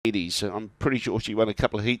80s. I'm pretty sure she won a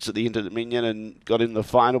couple of heats at the Inter-Dominion and got in the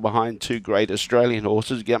final behind two great Australian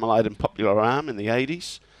horses, Gamelite and Popular Arm, in the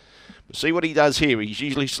 80s. See what he does here. He's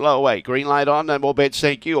usually slow away. Green light on. No more bets.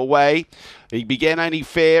 Thank you. Away. He began only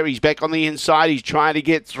fair. He's back on the inside. He's trying to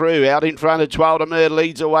get through. Out in front of 12 to Murder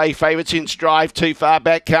leads away. Favourites in strive. Too far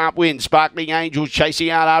back. Can't win. Sparkling Angels chasing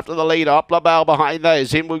out after the leader. Opla Bell behind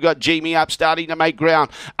those. Then we've got Jimmy up starting to make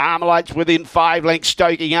ground. Armalite's within 5 lengths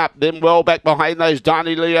stoking up. Then well back behind those.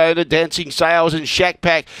 Donny Leona, Dancing Sails and Shack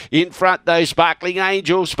Pack. In front though, Sparkling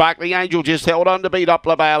Angel. Sparkling Angel just held on to beat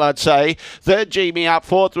Opla Bell, I'd say. Third Jimmy up.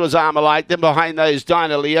 Fourth was Armalite. Then behind those,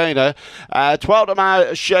 Dinah Leona. 12 to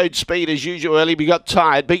Mar showed speed as usual early. We got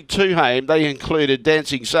tired. Beat two home. They included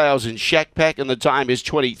Dancing Sails and Shack Pack, and the time is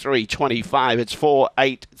 23:25. It's 4,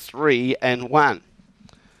 8, 3 and 1.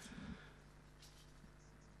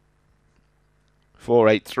 4,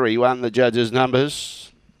 8, 3, 1, the judges'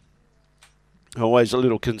 numbers. Always a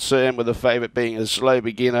little concern with the favourite being a slow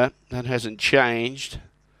beginner. That hasn't changed.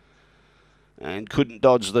 And couldn't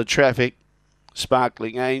dodge the traffic.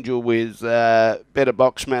 Sparkling Angel with better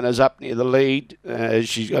box manners up near the lead.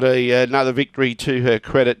 She's got another victory to her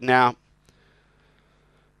credit now.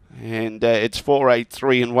 And it's 4, 8,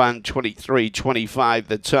 3 and 1, 23:25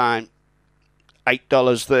 the time.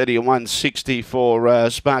 $8.30 and $1.60 for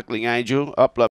Sparkling Angel. Upload.